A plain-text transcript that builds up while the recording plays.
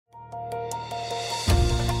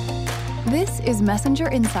This is Messenger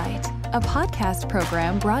Insight, a podcast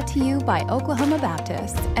program brought to you by Oklahoma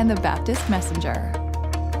Baptist and the Baptist Messenger.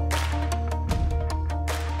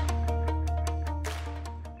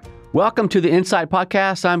 Welcome to the Insight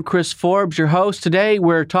Podcast. I'm Chris Forbes, your host. Today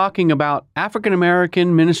we're talking about African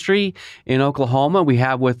American ministry in Oklahoma. We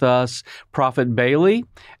have with us Prophet Bailey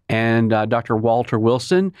and Dr. Walter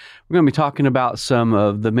Wilson. We're going to be talking about some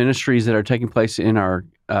of the ministries that are taking place in our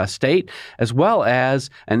state, as well as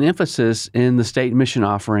an emphasis in the state mission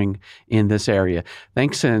offering in this area.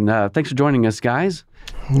 Thanks for joining us, guys.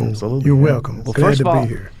 Absolutely. You're welcome. Well, Glad first of all, to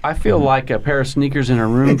be here. I feel like a pair of sneakers in a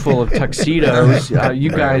room full of tuxedos. You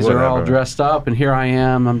guys are all dressed up, and here I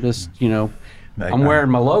am. I'm just, I'm wearing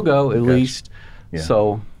my logo at least. Yeah.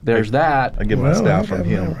 So there's that. I get my style from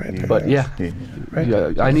him. Right, but yeah,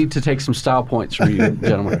 I need to take some style points from you,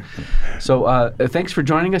 gentlemen. So thanks for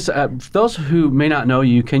joining us. For those who may not know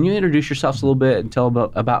you, can you introduce yourselves a little bit and tell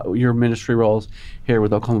about your ministry roles here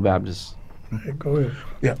with Oklahoma Baptist? Go ahead.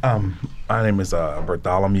 Yeah, my name is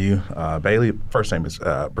Bartholomew Bailey. First name is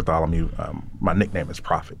Bartholomew. My nickname is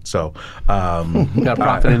Prophet. So got a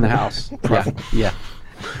prophet in the house. Yeah.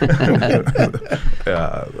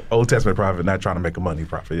 Old Testament prophet, not trying to make a money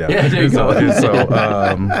prophet. Yeah, there you go.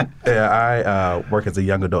 I work as a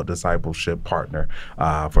young adult discipleship partner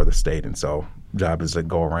for the state, and so job is to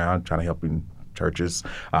go around trying to help churches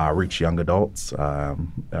reach young adults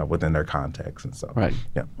within their context, and so right.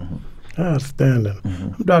 Yeah. Mm-hmm. Outstanding.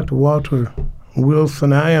 I'm Dr. Walter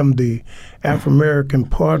Wilson. I am the Afro-American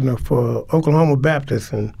partner for Oklahoma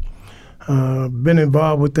Baptist, and been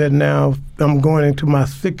involved with that now. I'm going into my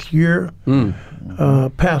 6th year.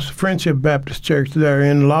 Pastor Friendship Baptist Church there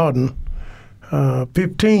in Lawton,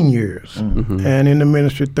 15 years, and in the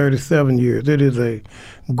ministry 37 years. It is a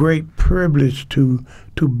great privilege to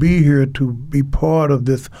be here, to be part of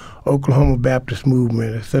this Oklahoma Baptist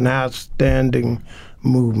movement. It's an outstanding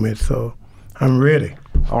movement, so I'm ready.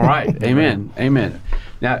 All right, amen.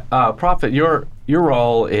 Now, Prophet, your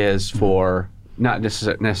role is for not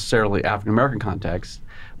necessarily African American context,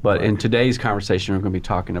 but in today's conversation, we're going to be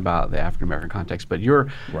talking about the African American context. But you're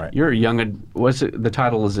a young. What's it, the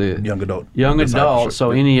title is a young adult. Young adult. So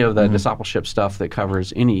any of the discipleship stuff that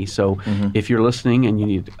covers any. So if you're listening and you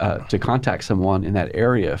need to contact someone in that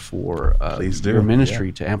area for your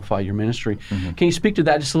ministry to amplify your ministry, can you speak to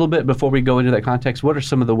that just a little bit before we go into that context? What are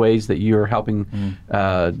some of the ways that you're helping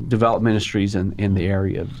develop ministries in the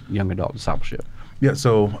area of young adult discipleship? Yeah,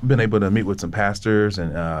 so I've been able to meet with some pastors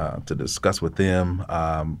and to discuss with them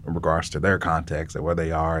in regards to their context and where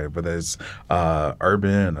they are, whether it's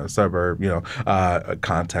urban or suburb,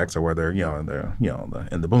 context, or whether in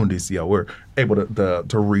the boonies. We're able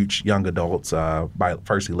to reach young adults by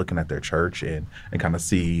firstly looking at their church and kind of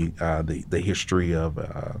see the history of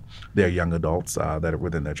their young adults that are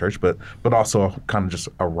within their church, but also kind of just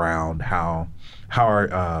around how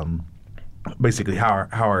our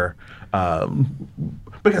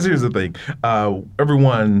because here's the thing,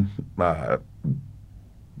 everyone,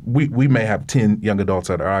 we may have 10 young adults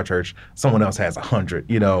at our church, someone else has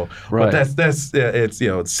 100, Right. But that's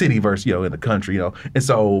it's city versus in the country, and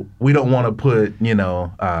so we don't want to put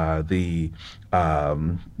the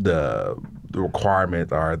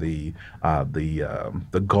requirement or the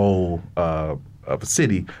goal of a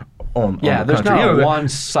city on the there's country. not a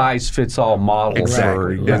one-size-fits-all model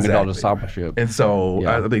for young adult discipleship. And so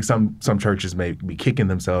I think some churches may be kicking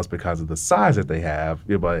themselves because of the size that they have,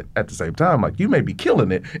 but at the same time, like, you may be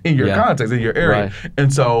killing it in your context, in your area. Right.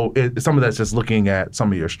 And so some of that's just looking at some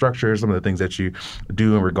of your structures, some of the things that you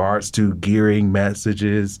do in regards to gearing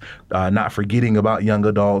messages, not forgetting about young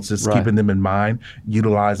adults, just keeping them in mind,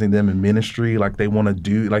 utilizing them in ministry like they want to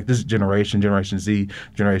do, like this Generation Z,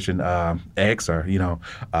 Generation X, or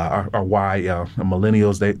Y,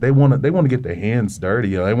 millennials. They want to get their hands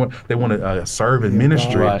dirty. They want to serve in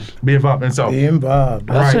ministry, be involved, and so be involved.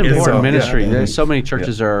 That's an important ministry. There's so many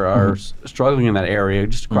churches are struggling in that area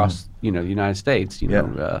just across the United States.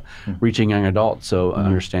 Reaching young adults, so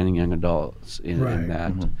understanding young adults in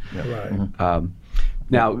that.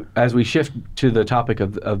 Now, as we shift to the topic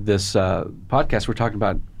of this podcast, we're talking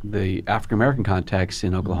about the African American context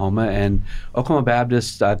in Oklahoma, and Oklahoma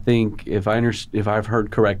Baptist. I think, if I've heard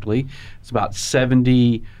correctly, it's about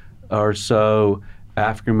 70 or so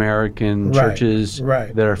African American churches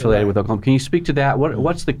that are affiliated with Oklahoma. Can you speak to that?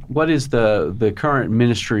 What is the current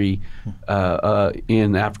ministry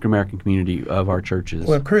in African American community of our churches?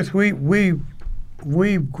 Well, Chris, we've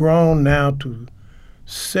grown now to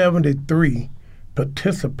 73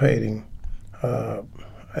 participating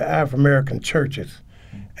African American churches,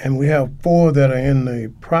 and we have 4 that are in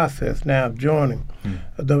the process now of joining.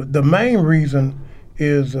 The main reason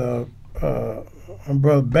is,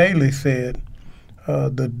 Brother Bailey said,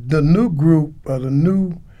 the new group, the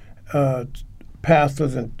new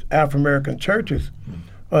pastors in African American churches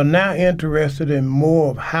are now interested in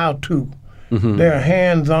more of how to. They're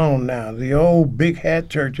hands-on now. The old big hat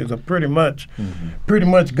churches are pretty much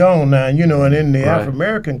gone now. And in the African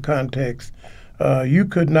American context, you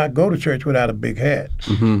could not go to church without a big hat.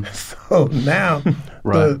 So now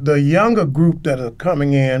the younger group that are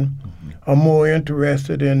coming in are more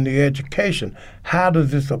interested in the education. How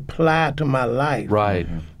does this apply to my life? Right.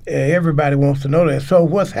 Everybody wants to know that. So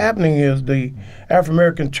what's happening is the African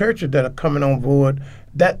American churches that are coming on board,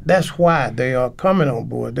 that's why they are coming on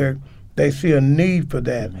board. They see a need for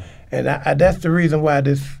that. And that's the reason why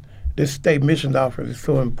this state missions office is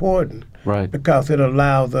so important. Right. Because it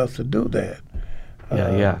allows us to do that.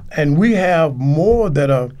 Yeah. And we have more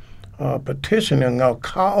that are petitioning or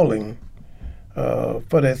calling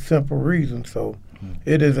for that simple reason. So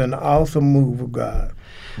it is an awesome move of God.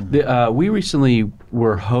 We recently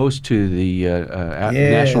were host to the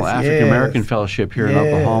National African American Fellowship here in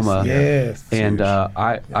Oklahoma. And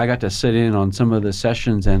I got to sit in on some of the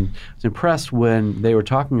sessions and was impressed when they were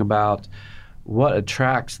talking about what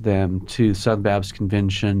attracts them to Southern Baptist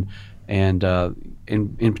Convention and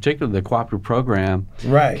in particular the cooperative program.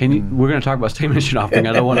 Right. We're going to talk about state mission offering.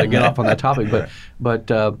 I don't want to get off on that topic, but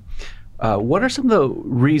what are some of the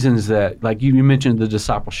reasons that, like you mentioned, the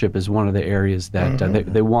discipleship is one of the areas that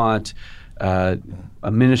they want a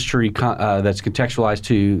ministry that's contextualized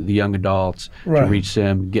to the young adults to reach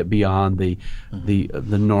them, get beyond the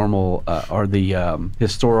normal or the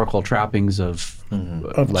historical trappings of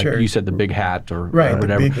like church. You said, the big hat or Right,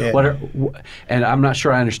 whatever. the big hat. And I'm not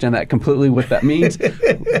sure I understand that completely what that means,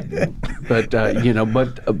 but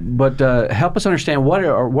help us understand what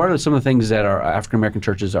are some of the things that our African American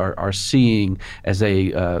churches are seeing as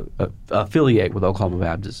they affiliate with Oklahoma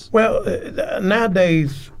Baptist. Well,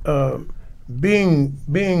 nowadays, being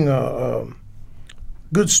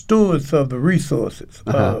good stewards of the resources,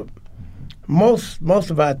 most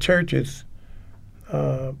of our churches,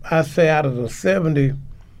 I say out of the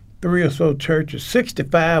 73 or so churches,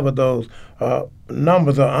 65 of those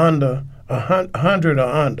numbers are under 100 or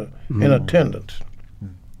under in attendance.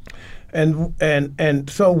 And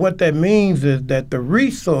so what that means is that the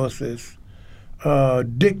resources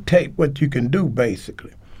dictate what you can do,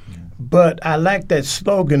 basically. But I like that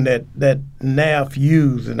slogan that NAF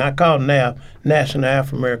used, and I call NAF National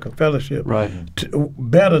African American Fellowship. Right.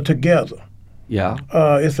 Better together. Yeah.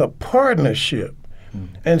 It's a partnership.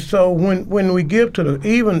 And so when we give to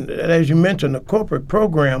even as you mentioned, the corporate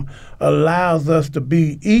program allows us to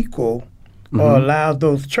be equal or allows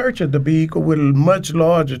those churches to be equal with much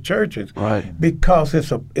larger churches. Right. Because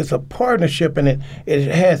it's a partnership and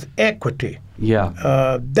it has equity.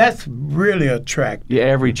 Yeah. That's really attractive. Yeah,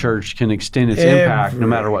 every church can extend its impact no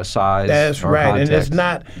matter what size. That's or right. context.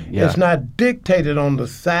 And it's not dictated on the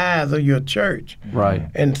size of your church. Right.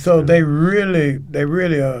 And so they really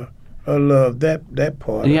love that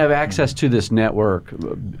part. And you have access to this network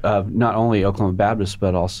of not only Oklahoma Baptist,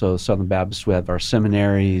 but also Southern Baptist. We have our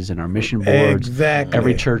seminaries and our mission boards. Exactly.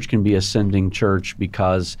 Every church can be a sending church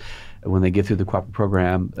because when they get through the cooperative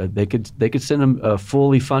program, they could send them a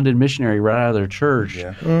fully funded missionary right out of their church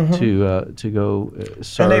to go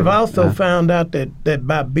serve. And they've also found out that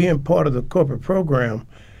by being part of the corporate program,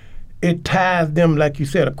 it ties them, like you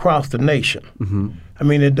said, across the nation. I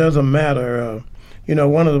mean, it doesn't matter.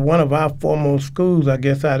 One of our foremost schools, I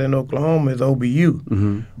guess, out in Oklahoma is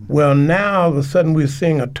OBU. Well, now all of a sudden we're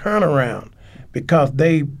seeing a turnaround because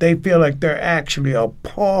they feel like they're actually a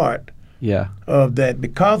part of that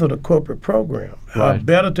because of the corporate program.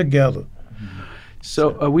 Better together.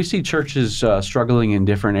 So we see churches struggling in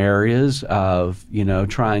different areas of,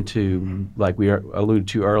 trying to, like we alluded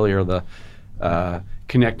to earlier, the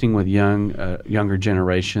connecting with younger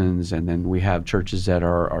generations, and then we have churches that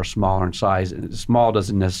are smaller in size. And small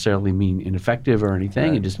doesn't necessarily mean ineffective or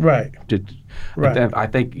anything. It just I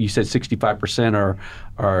think you said 65%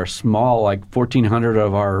 are small, like 1,400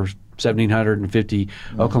 of our 1,750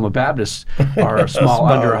 Oklahoma Baptists are small,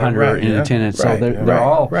 under 100 in attendance. So they're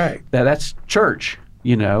all that's church.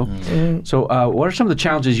 So what are some of the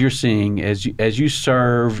challenges you're seeing as you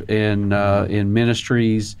serve in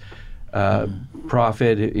ministries?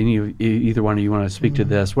 Prophet, either one of you want to speak to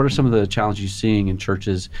this? What are some of the challenges you're seeing in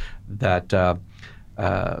churches that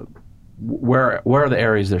where are the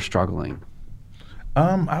areas they're struggling?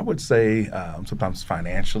 I would say sometimes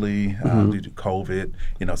financially due to COVID,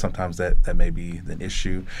 sometimes that may be an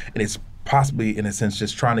issue, and it's possibly in a sense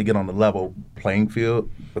just trying to get on the level playing field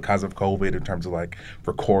because of COVID in terms of like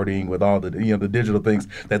recording with all the the digital things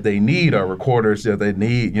that they need, or recorders that they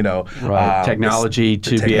need, technology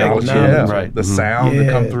to be able to the sound to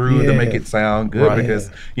come through to make it sound good,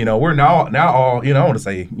 because we're now all I want to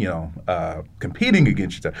say competing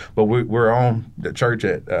against each other, but we're on the church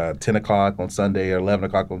at 10 o'clock on Sunday or 11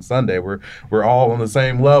 o'clock on Sunday. We're all on the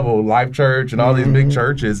same level, Life Church and all these big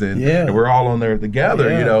churches, and we're all on there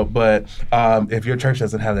together, but if your church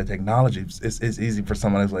doesn't have that technology, it's easy for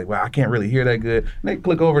someone who's like, well, I can't really hear that good, and they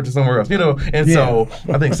click over to somewhere else, and so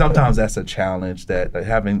I think sometimes that's a challenge, that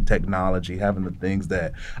having technology, having the things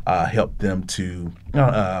that help them to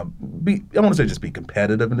be, I want to say just be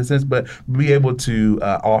competitive in a sense, but be able to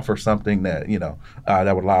offer something that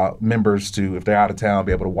that would allow members to, if they're out of town,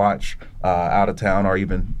 be able to watch out of town, or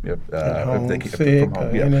even if they can from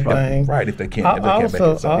home, anything. Right, if they can't make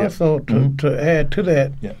it. So, to add to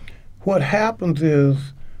that, what happens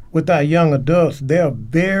is with our young adults, they're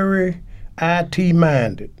very IT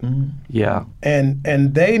minded. Yeah.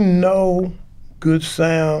 And they know good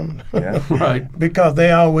sound. Right. Because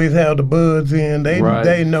they always have the buds in.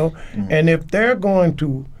 They know. And if they're going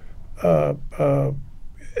to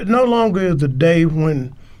no longer is the day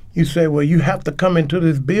when you say, well, you have to come into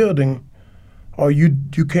this building or you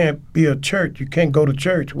can't be a church, you can't go to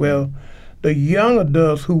church. Well, the young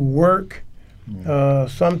adults who work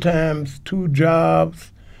sometimes 2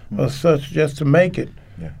 jobs or such just to make it,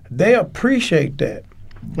 they appreciate that.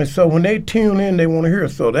 And so when they tune in, they want to hear.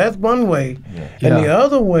 So that's one way. And the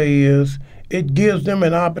other way is it gives them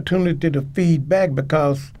an opportunity to feed back,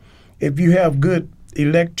 because if you have good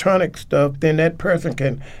electronic stuff, then that person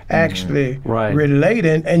can actually relate,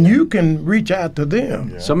 and you can reach out to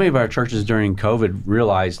them. So many of our churches during COVID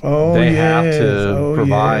realized they have to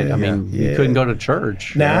provide. I mean, you couldn't go to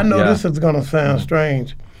church. Now, I know this is going to sound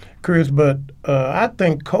strange, Chris, but I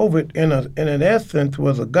think COVID, in an essence,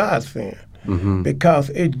 was a godsend. Because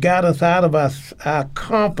it got us out of our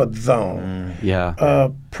comfort zone.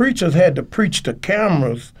 Preachers had to preach to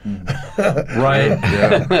cameras rather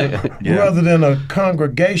than a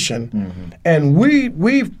congregation. And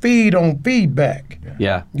we feed on feedback.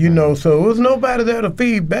 So it was nobody there to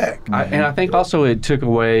feed back. And I think also it took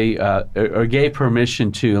away or gave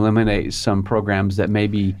permission to eliminate some programs that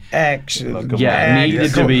maybe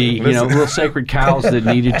needed to be, little sacred cows that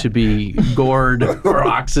needed to be gored, or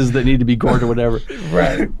oxes that need to be gored, or whatever.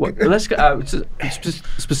 Well, let's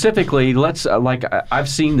specifically. I've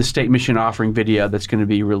seen the State Mission Offering video that's going to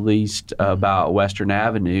be released about Western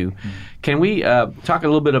Avenue. Can we talk a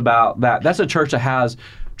little bit about that? That's a church that has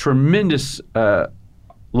tremendous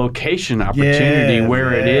location opportunity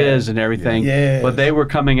where it is and everything, but they were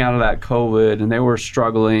coming out of that COVID and they were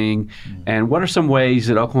struggling. And what are some ways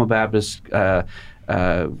that Oklahoma Baptist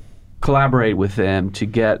collaborate with them to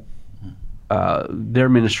get their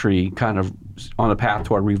ministry kind of on a path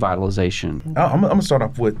toward revitalization? I'm going to start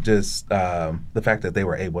off with just the fact that they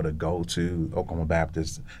were able to go to Oklahoma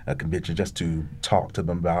Baptist Convention just to talk to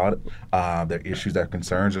them about their issues, their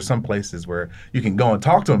concerns. There's some places where you can go and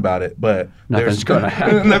talk to them about it, but nothing's going to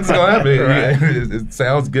happen. Nothing's going to happen. It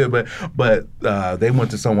sounds good, but they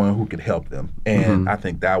went to someone who could help them, and I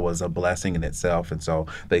think that was a blessing in itself. And so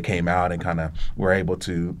they came out and kind of were able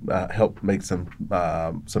to help make some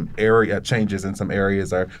area changes in some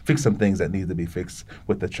areas, or fix some things that need to be fixed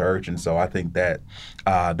with the church. And so I think that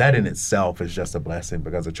that in itself is just a blessing,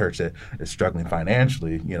 because a church that is struggling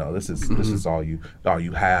financially, this is all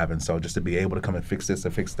you have. And so just to be able to come and fix this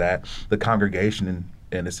and fix that, the congregation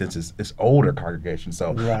in a sense is older congregation.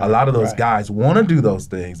 So a lot of those guys want to do those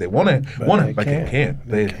things. They want to, but they can't.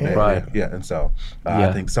 And so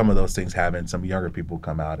I think some of those things, having some younger people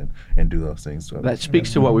come out and do those things. So that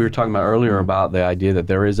speaks to what we were talking about earlier about the idea that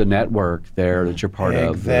there is a network there that you're part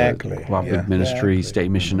of. The cooperative ministry,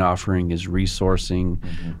 State Mission Offering is resourcing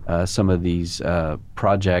some of these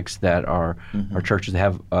projects that are churches that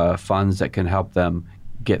have funds that can help them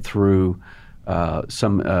get through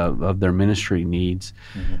some of their ministry needs.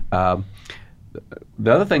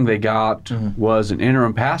 The other thing they got was an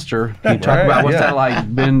interim pastor. Can you talk about what's that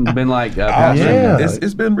like? Been like pastor?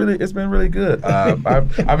 It's been really good.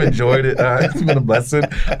 I've enjoyed it. It's been a blessing.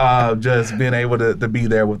 Just being able to be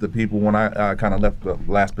there with the people. When I kind of left the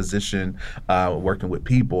last position, working with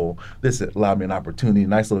people, this allowed me an opportunity,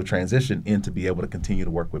 nice little transition, in to be able to continue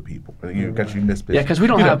to work with people. Because you miss because we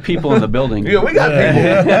don't have people in the building. We got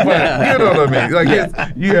people. But you know what I mean? Like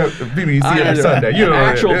you have people you see every Sunday.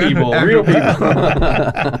 Actual people, real people.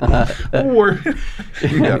 Man,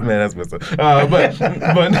 that's messed up. But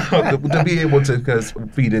no, to be able to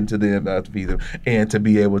feed into them, feed them, and to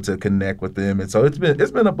be able to connect with them, and so it's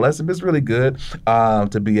been a blessing. It's really good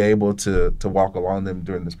to be able to walk along them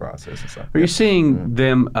during this process. And so, Are you seeing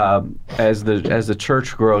them as the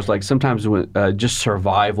church grows? Like sometimes when just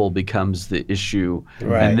survival becomes the issue,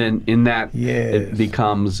 and then in that it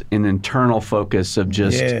becomes an internal focus of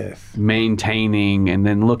just maintaining, and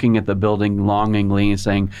then looking at the building longingly and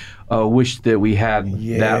saying, "Oh, wish that we had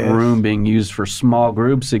that room being used for small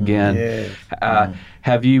groups again."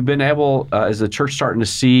 Have you been able, as the church, starting to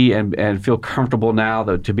see and feel comfortable now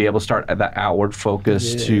to be able to start that outward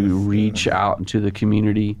focus to reach out into the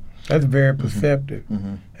community? That's very perceptive.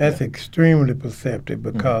 That's extremely perceptive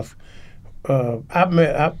because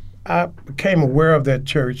I became aware of that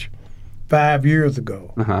church 5 years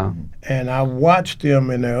ago, and I watched them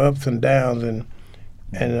in their ups and downs, and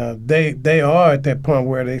they are at that point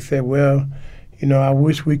where they say, well, I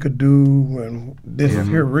wish we could do, and this is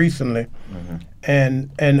here recently,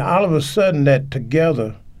 and all of a sudden that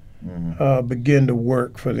together begin to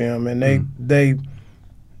work for them, and they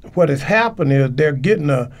what has happened is they're getting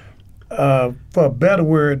for a better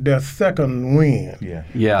word, their second wind.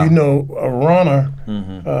 A runner,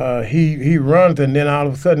 he runs, and then all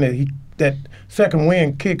of a sudden that second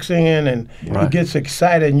wind kicks in, and he gets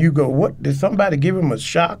excited, and you go, what, did somebody give him a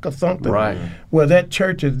shock or something? Well, that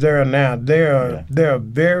church is there now. They're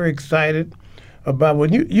very excited about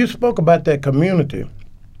when you spoke about that community.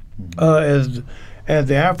 As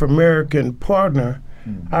the Afro-American partner,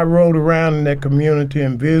 I rode around in that community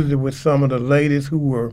and visited with some of the ladies who were